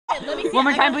One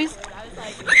more time, please.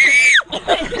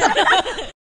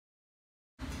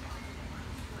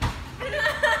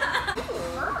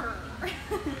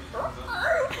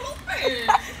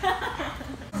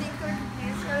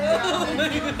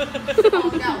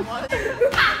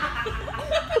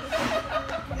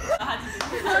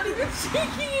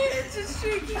 It's just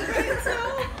shaking by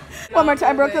itself. One more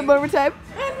time, Brooklyn, one more time.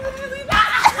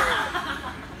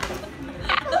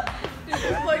 Dude,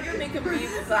 people are gonna make a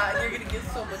meme of that and you're gonna get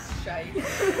so much shite.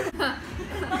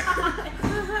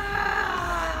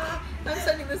 I'm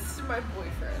sending this to my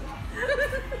boyfriend.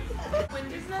 When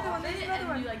there's another one,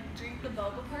 and you like drink the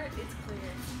boba part, it's clear.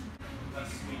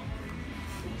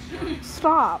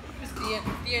 Stop.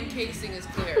 The encasing is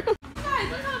clear. Guys,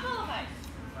 look how boba.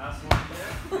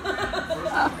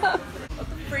 What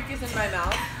the freak is in my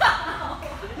mouth?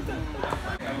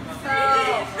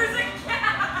 There's a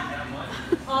cat.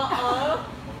 I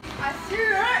see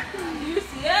it. Do you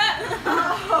see it?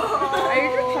 Are you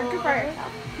just chunking by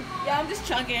yourself? Yeah, I'm just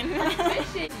chunking.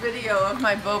 Video of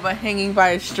my boba hanging by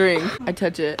a string. I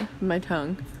touch it with my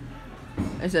tongue.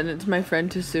 I send it to my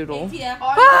friend to Soodle. Yeah.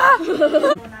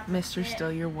 Mr.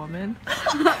 Still Your Woman.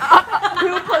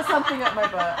 Who put something up my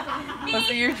butt? Was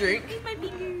it your drink?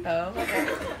 Oh, okay.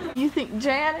 You think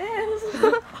Jan is?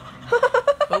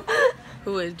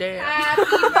 Who is Jan? Happy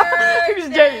birthday. Who's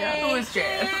Jan? Who is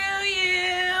Jan? To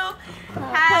you.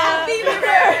 Happy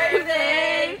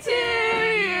birthday to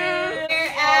you, dear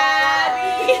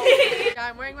Abby. Yeah,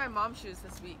 I'm wearing my mom's shoes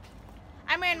this week.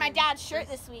 I'm wearing my dad's shirt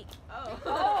this week.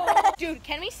 Oh. Dude,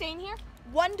 can we stay in here?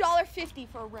 $1.50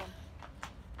 for a room.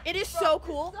 It is so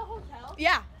cool. Is this a hotel?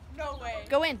 Yeah. No way.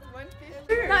 Go in.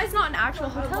 That is not an actual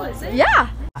hotel, is it? Yeah.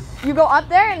 You go up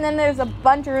there and then there's a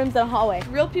bunch of rooms in a hallway.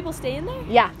 Real people stay in there?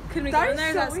 Yeah. Could we go in there?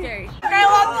 Is that scary?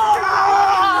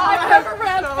 I've never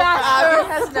ran Abby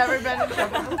has never been in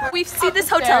trouble before. We've seen this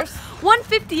hotel.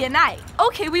 $150 a night.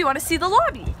 Okay, we want to see the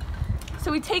lobby.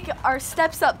 So we take our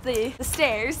steps up the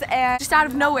stairs, and just out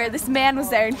of nowhere, this man was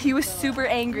there, and he was super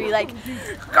angry, like,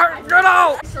 get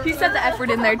out! He said the F word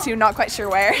in there too, not quite sure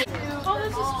where. Oh,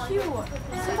 this is cute.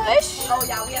 Some fish? Oh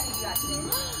yeah, we have to do that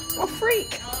too. A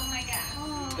freak. Oh my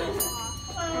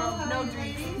god. No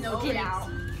drinks. No drinks. Get out.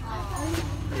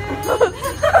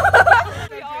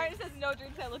 It says no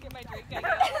drinks. I look at my drink. I go,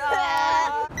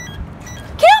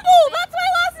 Campbell! That's my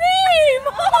last name!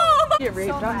 Get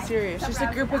raped, I'm serious. Just a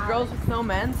group of girls with no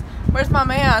men's. Where's my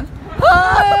man?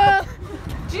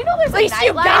 Do you know there's At least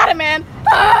you got it, man.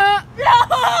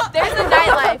 There's a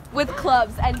nightlife with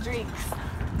clubs and drinks.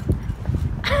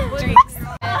 Drinks.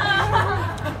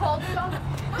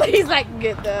 He's like,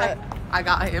 get that. I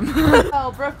got him.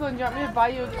 Oh, Brooklyn, do you want me to buy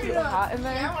you a cute hat in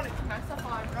there? Yeah, I want to keep myself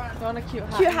on. You want a cute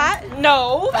hat? Cute hat?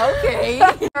 No. Okay.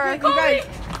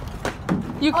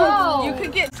 You guys, you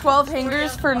could get 12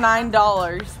 hangers for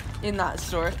 $9 in that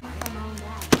store.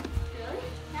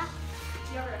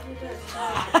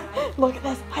 Look at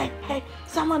this. Hey, hey,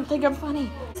 someone think I'm funny.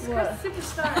 What?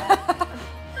 Superstar.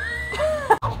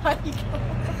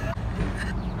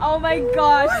 Oh my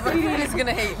gosh. Brooklyn is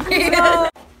gonna hate me. No.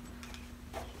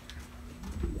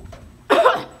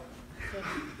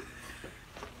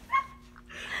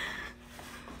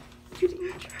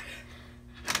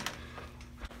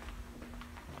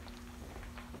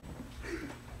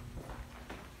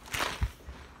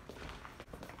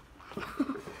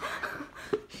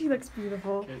 She looks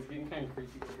beautiful. Okay, it's getting kind of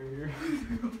creepy over here.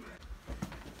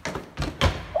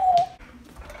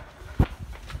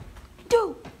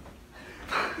 Dude!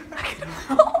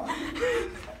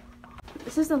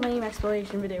 This is the lame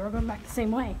explanation video. We're going back the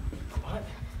same way. What?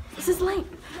 This is lame.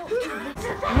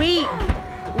 Weak.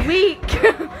 Weak.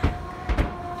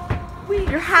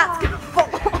 Your hat's gonna fall.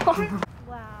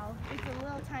 Wow, it's a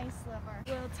little tiny sliver.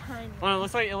 Little tiny. Well, it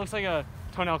looks like a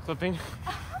toenail clipping.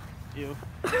 Ew.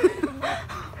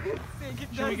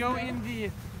 Should we go in the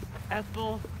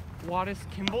Ethel Wattis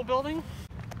Kimball building?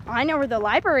 I know where the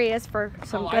library is for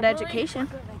some good library? education.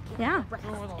 Yeah.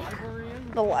 Know where the library is?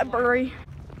 The library.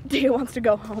 Dia wants to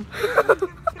go home.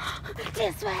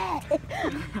 This way. I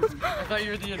thought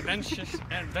you were the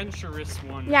adventurous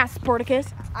one. Yeah,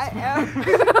 Sporticus. I am.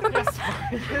 Yes.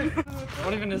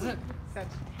 What even is it?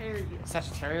 Sagittarius.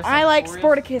 Sagittarius? I like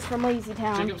Sagittarius? Sporticus from Lazy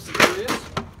Town. Jacob Sagittarius?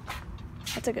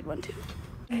 That's a good one too.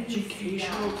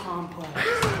 Educational complex.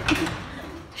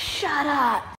 Shut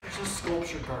up. There's a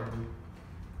sculpture garden.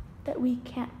 That we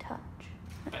can't touch.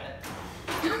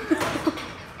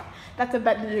 That's a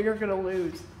bet that you're gonna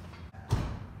lose.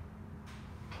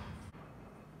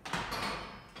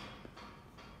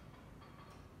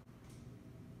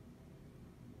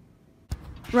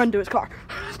 Run to his car.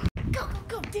 Go, go,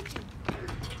 go, did you?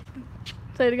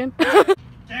 Say it again.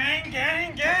 Dang!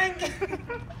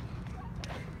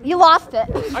 You lost it.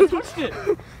 I touched it.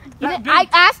 That big. I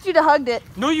asked you to hug it.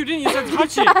 No, you didn't. You said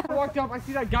touch it. I walked up, I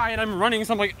see that guy, and I'm running,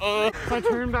 so I'm like, So I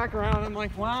turn back around, I'm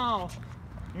like, wow.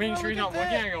 Making sure he's not looking,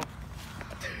 I go.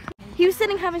 He was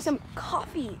sitting having some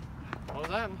coffee. What was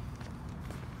that?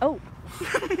 Oh.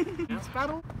 Dance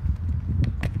battle?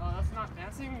 Oh, that's not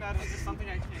dancing. That is just something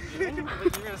I can't do.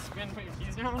 But you're gonna spin, put your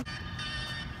keys down.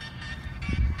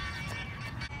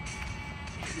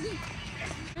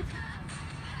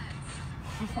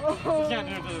 You can't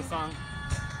do it to the song.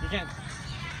 You can't.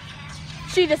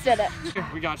 She just did it. Here,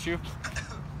 we got you.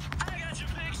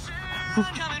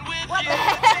 What the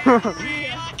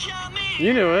heck?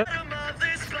 You knew it.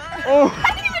 Oh.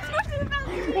 I didn't even touch it in the mouth.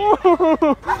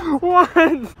 What?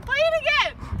 Play it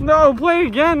again. No, play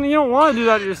again. You don't want to do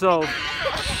that to yourself.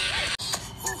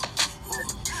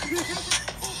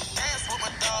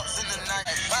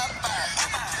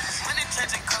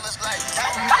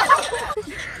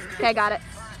 Okay, I got it.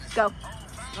 Go.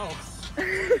 No.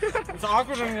 It's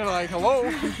awkward when you're like, hello.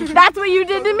 That's what you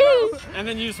did to me. And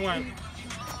then you just went.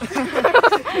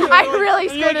 I really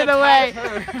skirted away.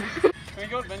 Can we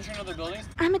go adventure in another building?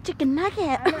 I'm a chicken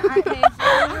nugget.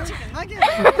 Chicken nugget.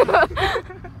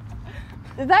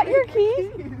 Is that your key?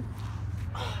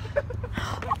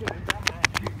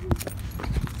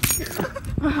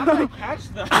 How do I catch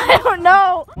them? I don't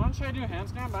know. Why don't I do a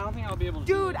handstand? But I don't think I'll be able to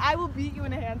do it. Dude, I will beat you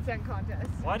in a handstand contest.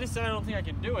 Well, I just said I don't think I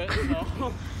can do it,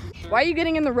 so. Why are you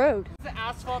getting in the road? The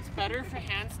asphalt's better for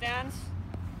handstands.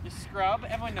 You scrub,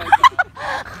 everyone knows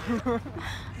that.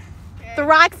 The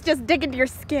rocks just dig into your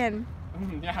skin.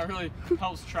 Yeah, it really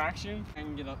helps traction. I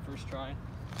can get up first try.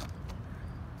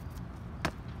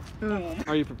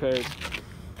 Are you prepared?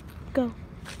 Go.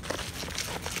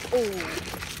 Oh.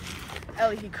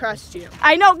 Ellie, he crushed you.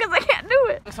 I know, because I can't do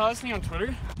it. I saw this thing on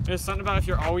Twitter. There's something about if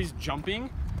you're always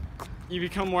jumping, you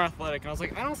become more athletic. And I was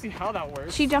like, I don't see how that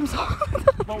works. She jumps off.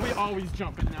 But we always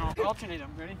jump it now. Alternate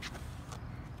them. Ready?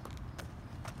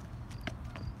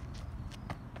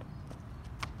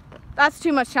 That's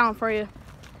too much talent for you.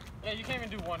 Yeah, you can't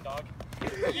even do one, dog.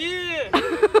 Yeah!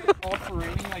 All for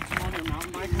raining like you on your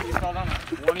mountain bike when you fell down a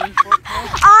 20-foot cliff.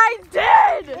 I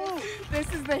did!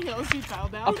 This is the hill she fell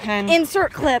down. A pen.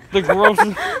 Insert clip. The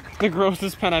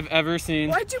grossest pen I've ever seen.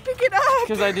 Why'd you pick it up?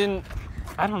 Because I don't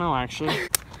know actually.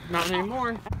 Not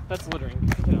anymore. That's littering.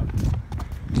 Pick it up.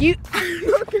 You. I'm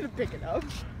not gonna pick it up.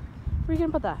 Where are you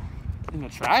gonna put that? In the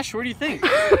trash? Where do you think?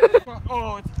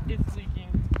 Oh, it's leaking.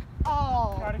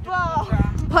 Oh, Gotta get to the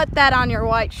trash. Put that on your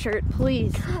white shirt,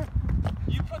 please.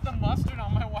 You put the mustard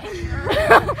on my white shirt.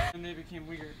 And they became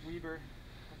Weber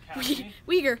Academy.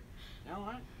 Uyghur. You know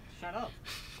what? Shut up.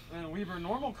 And then Weber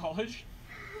Normal College.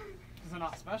 Because they're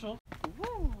not special.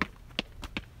 Woo.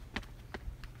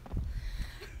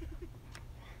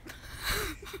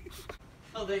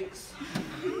 Oh, thanks.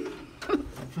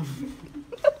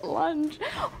 Lunge.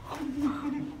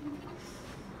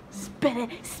 Spit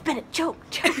it, choke.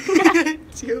 Can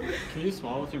you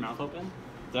swallow with your mouth open?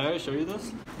 Did I already show you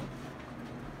this?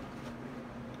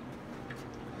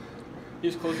 You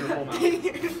just close your whole mouth. You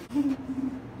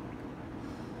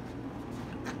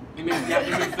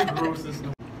make the grossest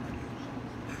noise.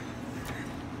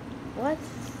 What?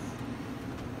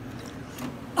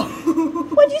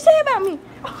 What'd you say about me?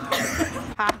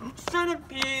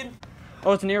 Centipede.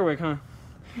 Oh, it's an earwig, huh?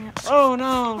 Yeah. Oh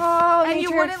no. Oh, And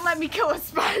you wouldn't let me kill a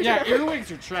spider. Yeah, earwigs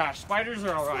are trash. Spiders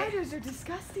are alright. Spiders are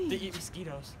disgusting. They eat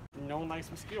mosquitoes. No one likes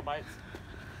mosquito bites.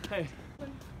 Hey.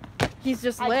 He's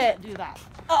just I lit. can't do that.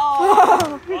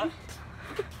 Oh. What?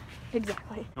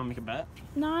 Exactly. You wanna make a bet?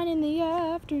 9 in the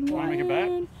afternoon. Wanna make a bet?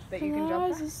 That you can jump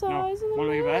Eyes that? the size of the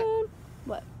Wanna make a bet? moon.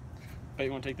 What? Bet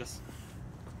you wanna take this.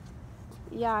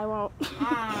 Yeah, I won't.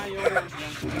 Ah, you owe lunch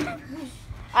again.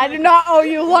 I do not owe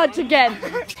you lunch again.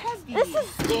 This is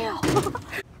steel.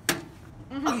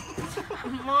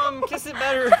 Mom, kiss it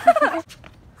better.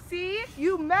 See?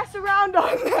 You mess around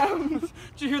on them. Did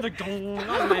you hear the gong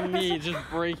on my knee just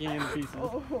breaking in pieces?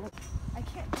 Oh, I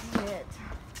can't do it.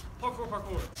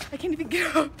 Parkour. I can't even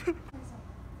get up.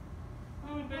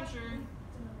 Oh, adventure.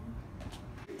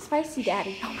 Spicy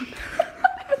daddy.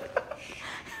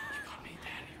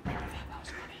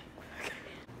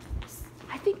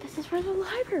 I think this is where the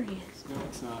library is. No,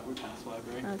 it's not. We're past the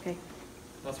library. Okay.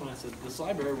 That's when I said this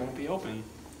library won't be open.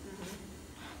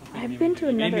 I've been to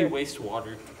Made me another. waste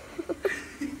water.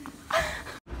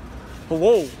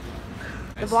 Hello.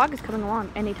 The vlog is coming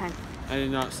along anytime. I did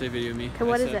not say video me. Okay,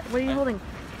 what is it? What are you holding?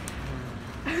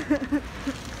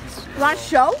 Want to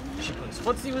show? She plays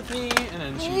footsie with me, and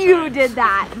then she You tries- did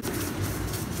that.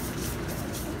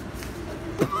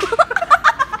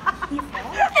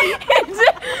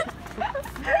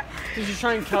 Did you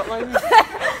try and cut like me?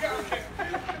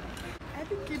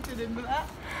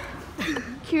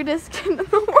 Cutest kid in the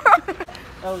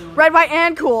world. Red, white,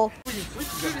 and cool.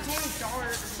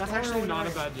 That's actually not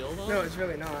a bad deal though. No, it's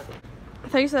really not. I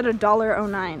thought you said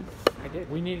 $1.09. I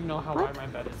did. We need to know how wide my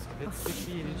bed is. It's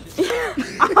 68 inches.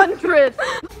 100.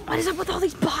 What is up with all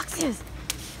these boxes?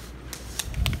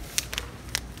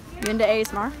 You into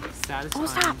ASMR? Satisfying.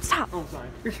 Oh, stop. Oh, sorry.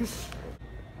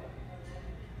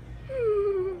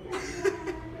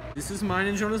 This is mine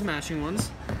and Jonah's matching ones.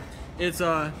 It's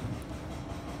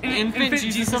Infant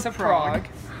Jesus of Prague.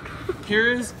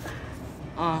 Here is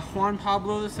Juan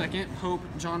Pablo II, Pope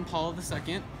John Paul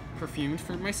II, perfumed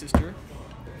for my sister.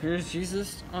 Here's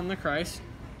Jesus on the Christ,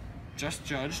 just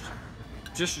judge,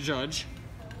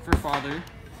 for father.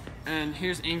 And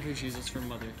here's Angry Jesus for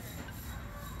mother.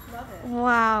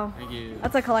 Wow. Thank you.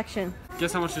 That's a collection.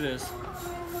 Guess how much it is?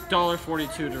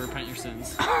 $1.42 to repent your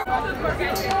sins. Got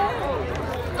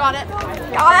it.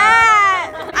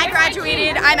 I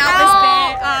graduated. I'm out this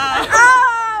bit.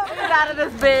 Get out of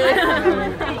this bit.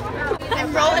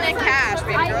 I'm rolling in cash,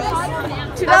 baby girls.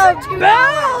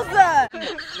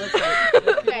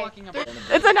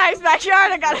 It's a nice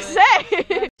backyard, I gotta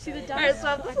say. Alright,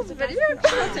 so this is a video.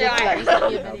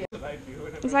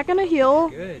 Is that gonna heal?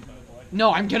 Good.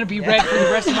 No, I'm gonna be red for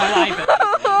the rest of my life.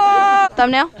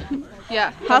 Thumbnail?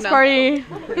 Yeah. House party.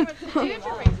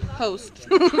 Host.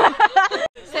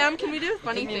 Sam, can we do a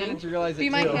funny thing? Be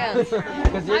my hands.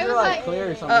 Because yours are like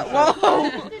clear or something.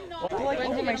 Whoa.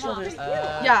 Over my shoulders.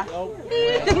 Yeah.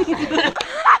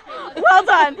 Well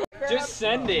done. Just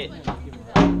send it.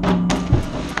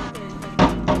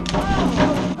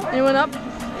 Anyone up?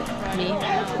 Me.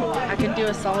 I can do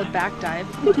a solid back dive.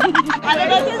 I don't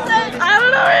know what to say. I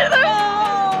don't know either.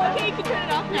 Okay, you can turn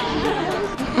it off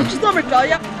now. Which is number 12,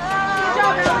 yep. Good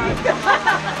job, Ellie.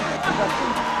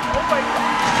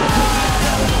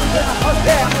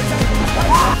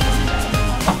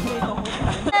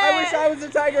 I wish I was a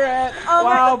tiger hat.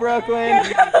 Wow, Brooklyn.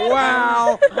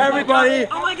 Wow. Everybody.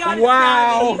 Oh my God.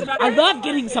 Wow. I love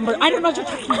getting sunburned. I don't know what you're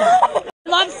talking about. I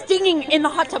love stinging in the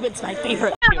hot tub. It's my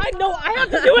favorite. I know. I have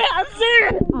to do it. I'm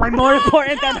serious. I'm more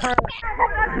important than her.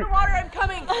 Water, I'm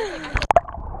coming.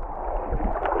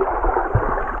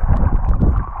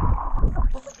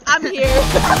 I'm here.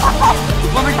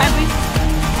 One more time, please.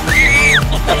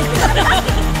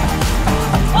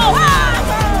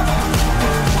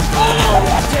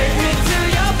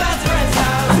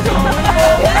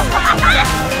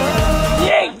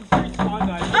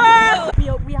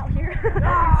 We out here.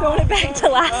 Throwing it back to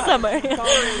last summer.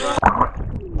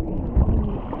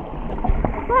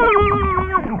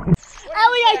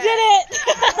 Ellie, I did it!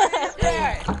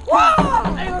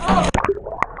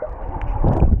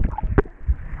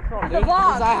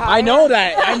 I know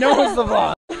that. I know it's the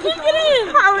vlog.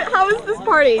 How is this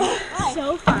party?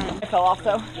 So fun. I fell off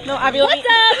though. No, Abby, what's up?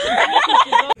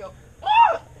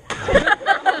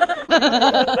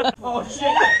 Oh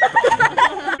shit.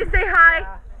 Say hi.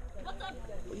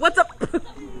 What's up?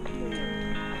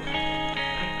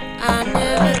 I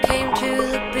never came to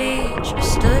the beach,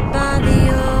 stood by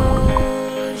the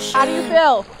ocean. How do you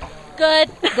feel? Good.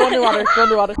 Go underwater. Go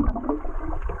underwater.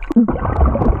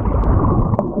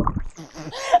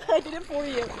 I did it for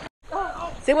you.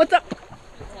 Say what's up.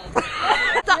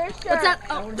 What's up? What's up?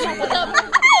 Oh,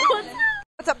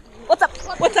 what's up? What's up? What's up?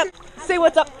 What's up? Say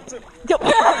what's up. Yo.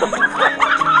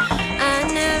 I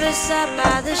never sat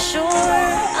by the shore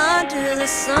under the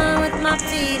sun with my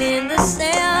feet in the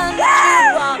sand.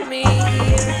 You brought me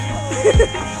here,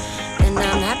 and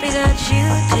I'm happy that you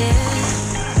did.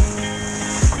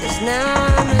 'Cause now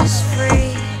I'm as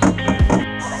free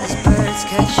as birds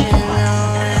catching the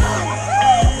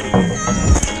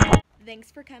wind.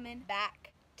 Thanks for coming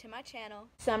back to my channel.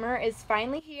 Summer is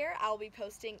finally here. I'll be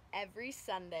posting every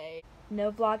Sunday.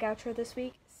 No vlog outro this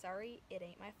week. Sorry, it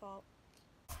ain't my fault.